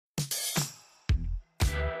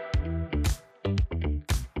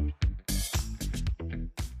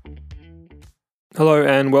Hello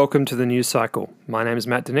and welcome to the News Cycle. My name is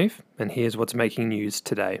Matt Deneve, and here's what's making news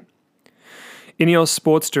today. Ineos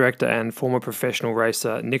sports director and former professional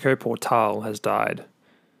racer Nico Portal has died.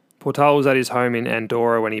 Portal was at his home in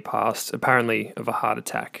Andorra when he passed, apparently of a heart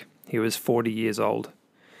attack. He was 40 years old.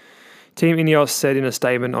 Team Ineos said in a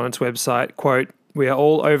statement on its website, quote, "We are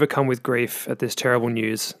all overcome with grief at this terrible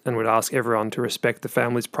news and would ask everyone to respect the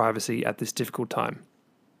family's privacy at this difficult time."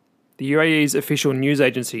 The UAE's official news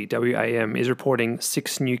agency, WAM, is reporting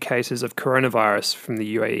 6 new cases of coronavirus from the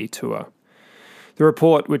UAE tour. The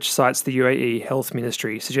report, which cites the UAE Health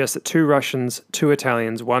Ministry, suggests that 2 Russians, 2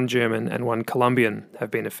 Italians, 1 German and 1 Colombian have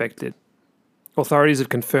been affected. Authorities have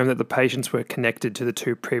confirmed that the patients were connected to the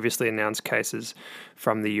 2 previously announced cases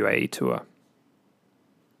from the UAE tour.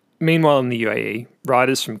 Meanwhile in the UAE,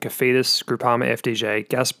 riders from Cofidis, Groupama FDJ,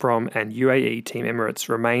 Gazprom and UAE Team Emirates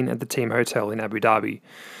remain at the team hotel in Abu Dhabi,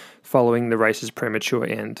 following the race's premature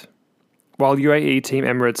end. While UAE Team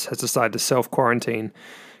Emirates has decided to self-quarantine,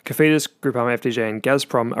 Cofidis, Groupama FDJ and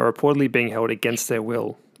Gazprom are reportedly being held against their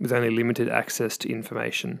will, with only limited access to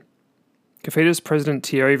information. Cofidis President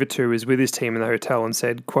Thierry Vertou is with his team in the hotel and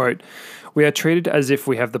said, quote, "We are treated as if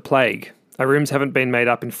we have the plague. Our rooms haven't been made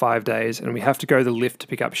up in 5 days and we have to go to the lift to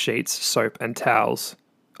pick up sheets, soap and towels.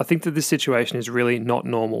 I think that this situation is really not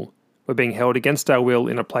normal. We're being held against our will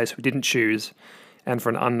in a place we didn't choose, and for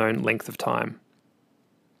an unknown length of time."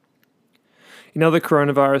 In other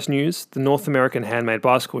coronavirus news, the North American Handmade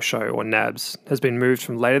Bicycle Show, or NABS, has been moved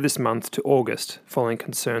from later this month to August following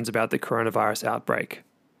concerns about the coronavirus outbreak.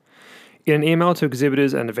 In an email to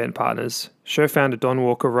exhibitors and event partners, show founder Don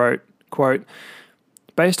Walker wrote, quote,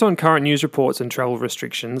 "Based on current news reports and travel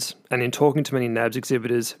restrictions, and in talking to many NABS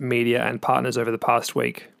exhibitors, media and partners over the past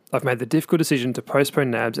week, I've made the difficult decision to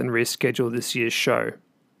postpone NABS and reschedule this year's show.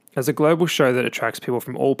 As a global show that attracts people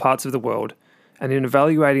from all parts of the world, and in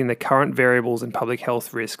evaluating the current variables and public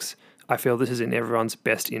health risks, I feel this is in everyone's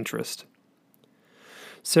best interest."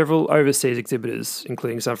 Several overseas exhibitors,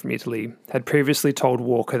 including some from Italy, had previously told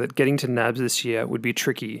Walker that getting to NABS this year would be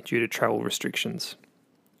tricky due to travel restrictions.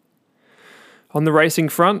 On the racing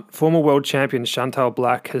front, former world champion Chantal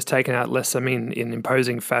Blaak has taken out Les Amin in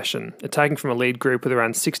imposing fashion, attacking from a lead group with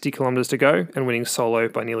around 60 kilometres to go and winning solo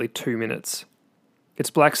by nearly 2 minutes. It's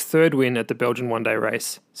Black's 3rd win at the Belgian one-day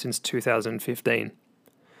race since 2015.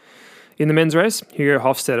 In the men's race, Hugo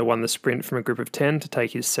Hofstetter won the sprint from a group of 10 to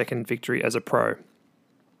take his 2nd victory as a pro.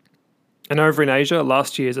 And over in Asia,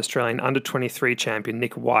 last year's Australian under-23 champion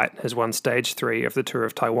Nick White has won stage 3 of the Tour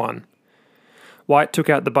of Taiwan. White took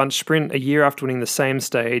out the bunch sprint a year after winning the same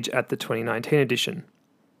stage at the 2019 edition.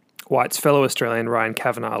 White's fellow Australian Ryan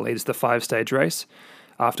Kavanagh leads the 5-stage race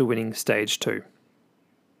after winning stage 2.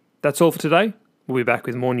 That's all for today. We'll be back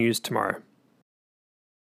with more news tomorrow.